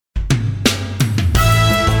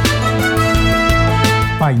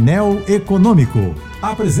Painel Econômico.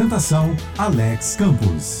 Apresentação: Alex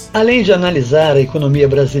Campos. Além de analisar a economia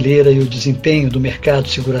brasileira e o desempenho do mercado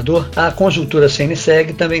segurador, a Conjuntura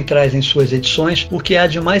CNseg também traz em suas edições o que há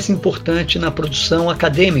de mais importante na produção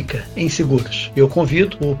acadêmica em seguros. Eu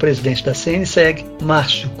convido o presidente da CNseg,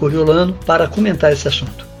 Márcio Coriolano, para comentar esse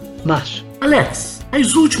assunto. Márcio. Alex,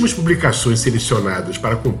 as últimas publicações selecionadas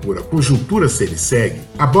para compor a Conjuntura CNseg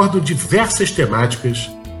abordam diversas temáticas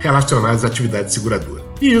relacionadas à atividade seguradora.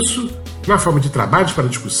 E isso na forma de trabalhos para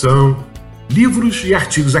discussão, livros e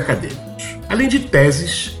artigos acadêmicos, além de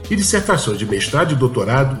teses e dissertações de mestrado e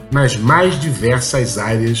doutorado nas mais diversas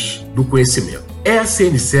áreas do conhecimento. É a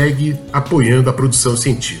CNseg apoiando a produção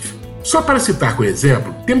científica. Só para citar como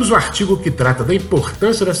exemplo, temos o artigo que trata da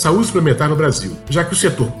importância da saúde suplementar no Brasil, já que o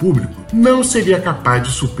setor público não seria capaz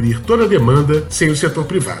de suprir toda a demanda sem o setor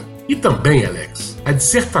privado. E também, Alex, a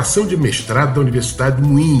dissertação de mestrado da Universidade de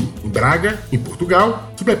Moinho, em Braga, em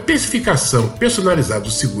Portugal, sobre a especificação personalizada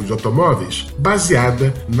dos seguros de automóveis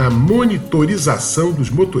baseada na monitorização dos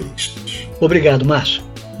motoristas. Obrigado, Márcio.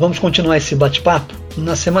 Vamos continuar esse bate-papo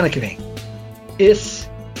na semana que vem. Esse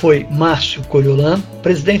foi Márcio Coriolano,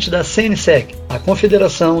 presidente da CNseg, a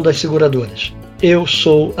Confederação das Seguradoras. Eu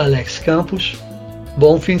sou Alex Campos.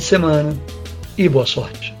 Bom fim de semana e boa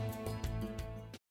sorte.